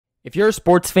If you're a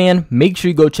sports fan, make sure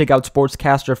you go check out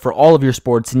SportsCastr for all of your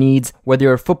sports needs. Whether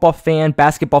you're a football fan,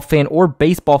 basketball fan, or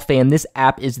baseball fan, this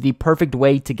app is the perfect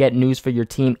way to get news for your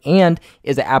team and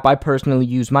is an app I personally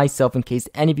use myself in case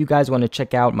any of you guys want to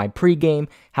check out my pregame,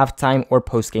 halftime, or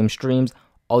postgame streams.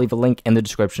 I'll leave a link in the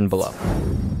description below.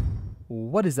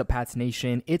 What is up, Pats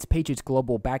Nation? It's Patriots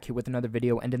Global back here with another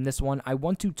video, and in this one, I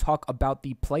want to talk about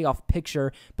the playoff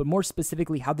picture, but more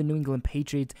specifically, how the New England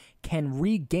Patriots can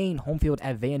regain home field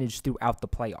advantage throughout the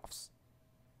playoffs.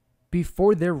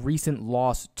 Before their recent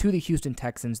loss to the Houston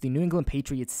Texans, the New England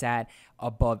Patriots sat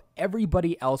above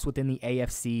everybody else within the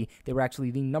AFC. They were actually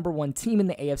the number one team in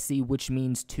the AFC, which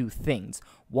means two things.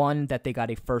 One, that they got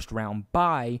a first-round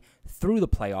bye through the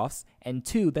playoffs, and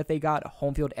two, that they got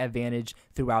home field advantage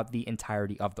throughout the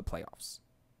entirety of the playoffs.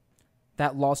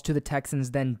 That loss to the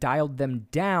Texans then dialed them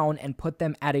down and put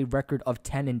them at a record of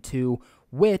 10-2,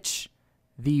 which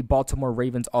the Baltimore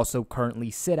Ravens also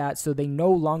currently sit at, so they no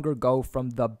longer go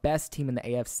from the best team in the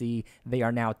AFC. They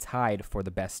are now tied for the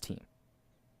best team.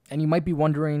 And you might be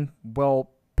wondering,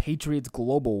 well, Patriots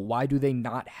Global, why do they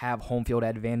not have home field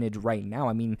advantage right now?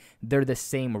 I mean, they're the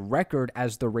same record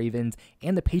as the Ravens,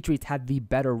 and the Patriots had the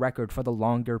better record for the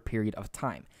longer period of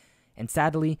time. And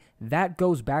sadly, that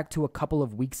goes back to a couple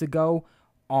of weeks ago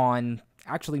on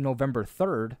actually November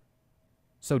 3rd,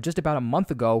 so just about a month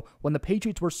ago, when the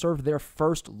Patriots were served their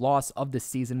first loss of the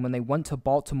season when they went to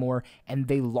Baltimore and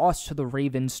they lost to the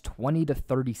Ravens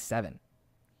 20-37.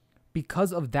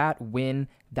 Because of that win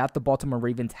that the Baltimore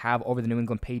Ravens have over the New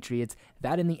England Patriots,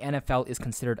 that in the NFL is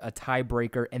considered a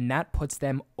tiebreaker, and that puts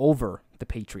them over the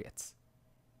Patriots.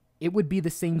 It would be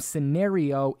the same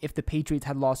scenario if the Patriots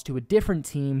had lost to a different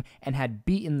team and had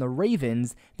beaten the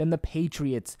Ravens, then the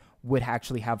Patriots would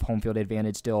actually have home field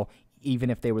advantage still,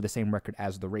 even if they were the same record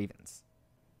as the Ravens.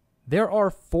 There are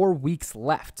 4 weeks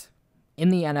left in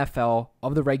the NFL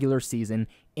of the regular season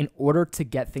in order to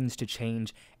get things to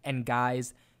change. And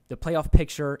guys, the playoff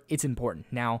picture, it's important.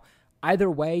 Now, either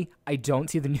way, I don't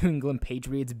see the New England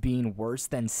Patriots being worse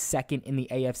than second in the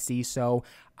AFC, so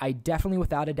I definitely,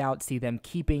 without a doubt, see them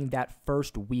keeping that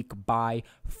first week bye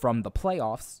from the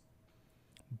playoffs.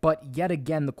 But yet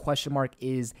again, the question mark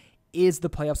is the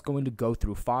playoffs going to go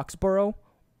through Foxborough,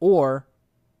 or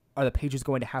are the Patriots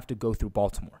going to have to go through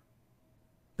Baltimore?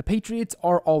 The Patriots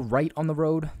are all right on the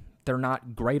road. They're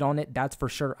not great on it, that's for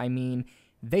sure. I mean,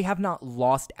 they have not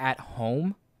lost at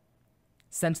home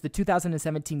since the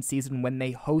 2017 season when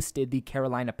they hosted the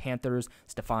Carolina Panthers.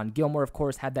 Stephon Gilmore, of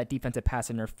course, had that defensive pass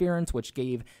interference, which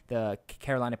gave the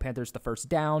Carolina Panthers the first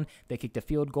down. They kicked a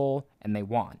field goal, and they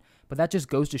won. But that just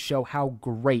goes to show how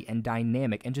great and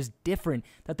dynamic and just different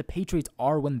that the Patriots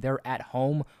are when they're at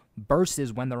home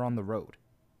versus when they're on the road.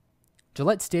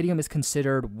 Gillette Stadium is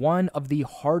considered one of the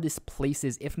hardest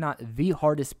places, if not the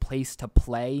hardest place to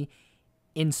play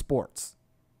in sports.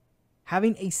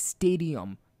 Having a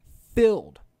stadium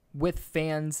filled with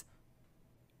fans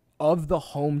of the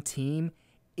home team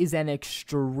is an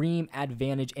extreme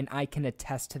advantage, and I can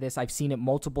attest to this. I've seen it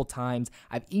multiple times.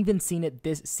 I've even seen it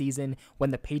this season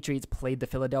when the Patriots played the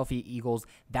Philadelphia Eagles.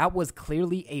 That was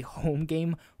clearly a home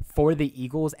game for the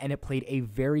Eagles, and it played a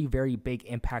very, very big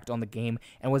impact on the game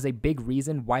and was a big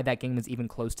reason why that game was even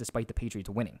close despite the Patriots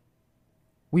winning.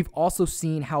 We've also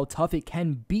seen how tough it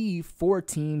can be for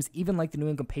teams, even like the New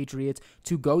England Patriots,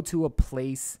 to go to a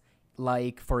place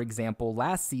like, for example,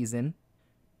 last season,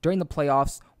 during the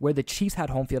playoffs, where the Chiefs had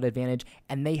home field advantage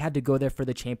and they had to go there for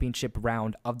the championship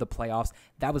round of the playoffs.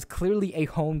 That was clearly a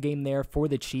home game there for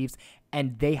the Chiefs,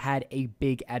 and they had a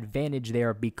big advantage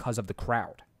there because of the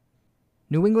crowd.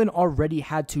 New England already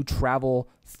had to travel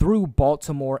through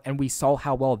Baltimore, and we saw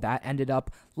how well that ended up.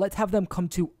 Let's have them come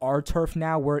to our turf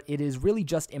now, where it is really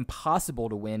just impossible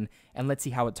to win, and let's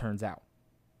see how it turns out.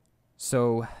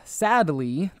 So,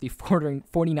 sadly, the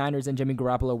 49ers and Jimmy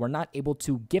Garoppolo were not able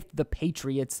to gift the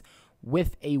Patriots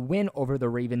with a win over the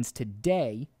Ravens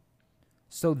today.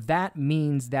 So that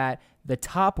means that the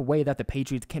top way that the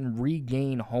Patriots can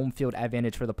regain home field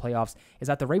advantage for the playoffs is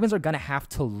that the Ravens are going to have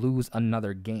to lose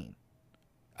another game.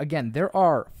 Again, there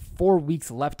are 4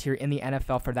 weeks left here in the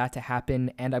NFL for that to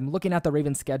happen, and I'm looking at the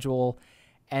Ravens schedule,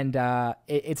 and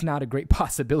it's not a great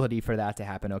possibility for that to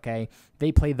happen, okay?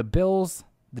 They play the Bills,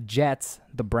 the Jets,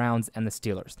 the Browns, and the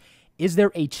Steelers. Is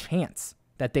there a chance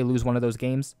that they lose one of those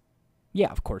games? Yeah,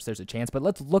 of course there's a chance, but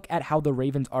let's look at how the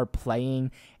Ravens are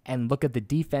playing and look at the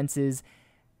defenses,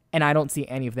 and I don't see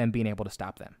any of them being able to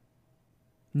stop them.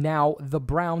 Now, the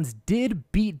Browns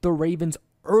did beat the Ravens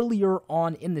earlier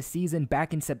on in the season.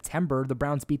 Back in September, the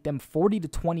Browns beat them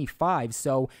 40-25,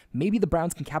 so maybe the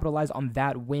Browns can capitalize on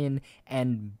that win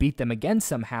and beat them again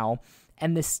somehow.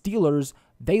 And the Steelers,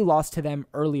 They lost to them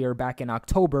earlier back in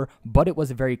October, but it was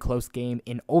a very close game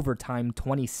in overtime,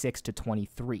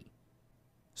 26-23.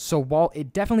 So while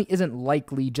it definitely isn't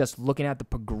likely just looking at the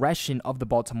progression of the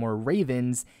Baltimore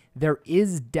Ravens, there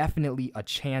is definitely a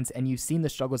chance, and you've seen the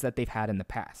struggles that they've had in the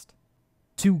past.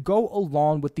 To go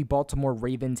along with the Baltimore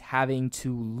Ravens having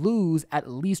to lose at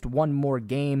least one more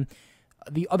game,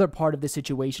 the other part of the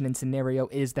situation and scenario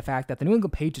is the fact that the New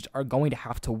England Patriots are going to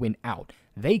have to win out.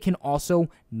 They can also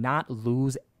not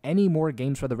lose any more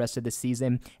games for the rest of the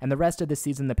season, and the rest of the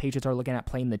season the Patriots are looking at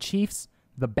playing the Chiefs,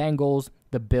 the Bengals,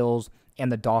 the Bills,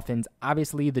 and the Dolphins.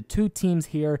 Obviously, the two teams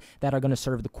here that are going to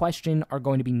serve the question are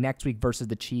going to be next week versus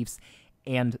the Chiefs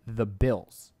and the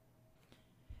Bills.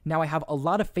 Now, I have a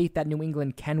lot of faith that New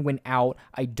England can win out.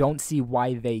 I don't see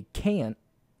why they can't.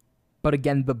 But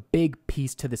again, the big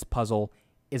piece to this puzzle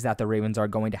is that the Ravens are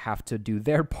going to have to do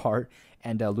their part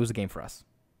and lose a game for us.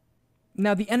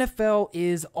 Now, the NFL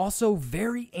is also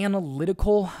very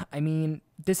analytical. I mean,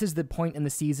 this is the point in the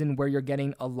season where you're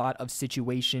getting a lot of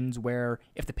situations where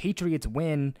if the Patriots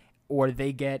win or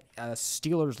they get a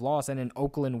Steelers loss and an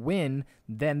Oakland win,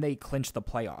 then they clinch the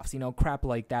playoffs, crap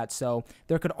like that. So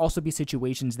there could also be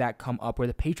situations that come up where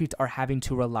the Patriots are having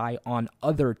to rely on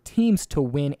other teams to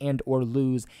win and or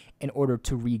lose in order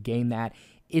to regain that.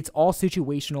 It's all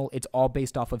situational. It's all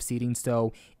based off of seeding.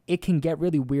 So it can get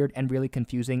really weird and really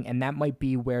confusing. And that might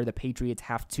be where the Patriots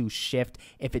have to shift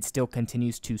if it still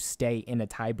continues to stay in a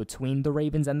tie between the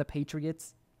Ravens and the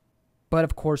Patriots. But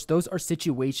of course, those are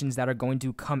situations that are going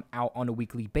to come out on a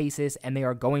weekly basis, and they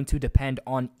are going to depend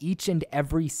on each and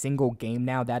every single game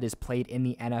now that is played in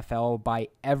the NFL by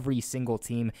every single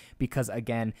team, because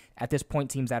again, at this point,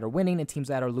 teams that are winning and teams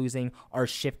that are losing are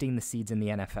shifting the seeds in the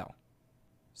NFL.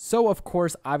 So of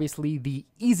course, obviously, the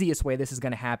easiest way this is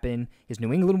going to happen is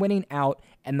New England winning out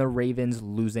and the Ravens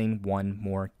losing one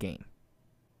more game.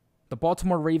 The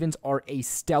Baltimore Ravens are a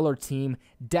stellar team,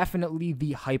 definitely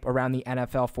the hype around the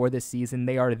NFL for this season.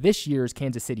 They are this year's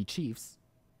Kansas City Chiefs.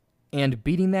 And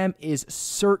beating them is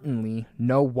certainly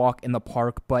no walk in the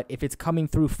park, but if it's coming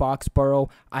through Foxborough,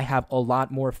 I have a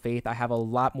lot more faith. I have a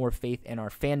lot more faith in our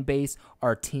fan base,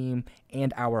 our team,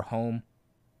 and our home.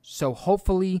 So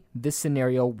hopefully this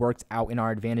scenario works out in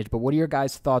our advantage. But what are your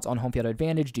guys' thoughts on home field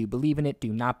advantage? Do you believe in it? Do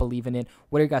you not believe in it?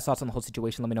 What are your guys' thoughts on the whole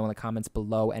situation? Let me know in the comments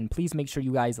below. And please make sure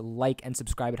you guys like and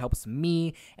subscribe. It helps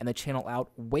me and the channel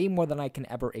out way more than I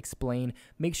can ever explain.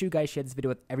 Make sure you guys share this video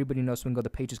with everybody who knows so we can go to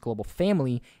the Patriots Global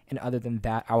family. And other than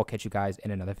that, I will catch you guys in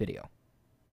another video.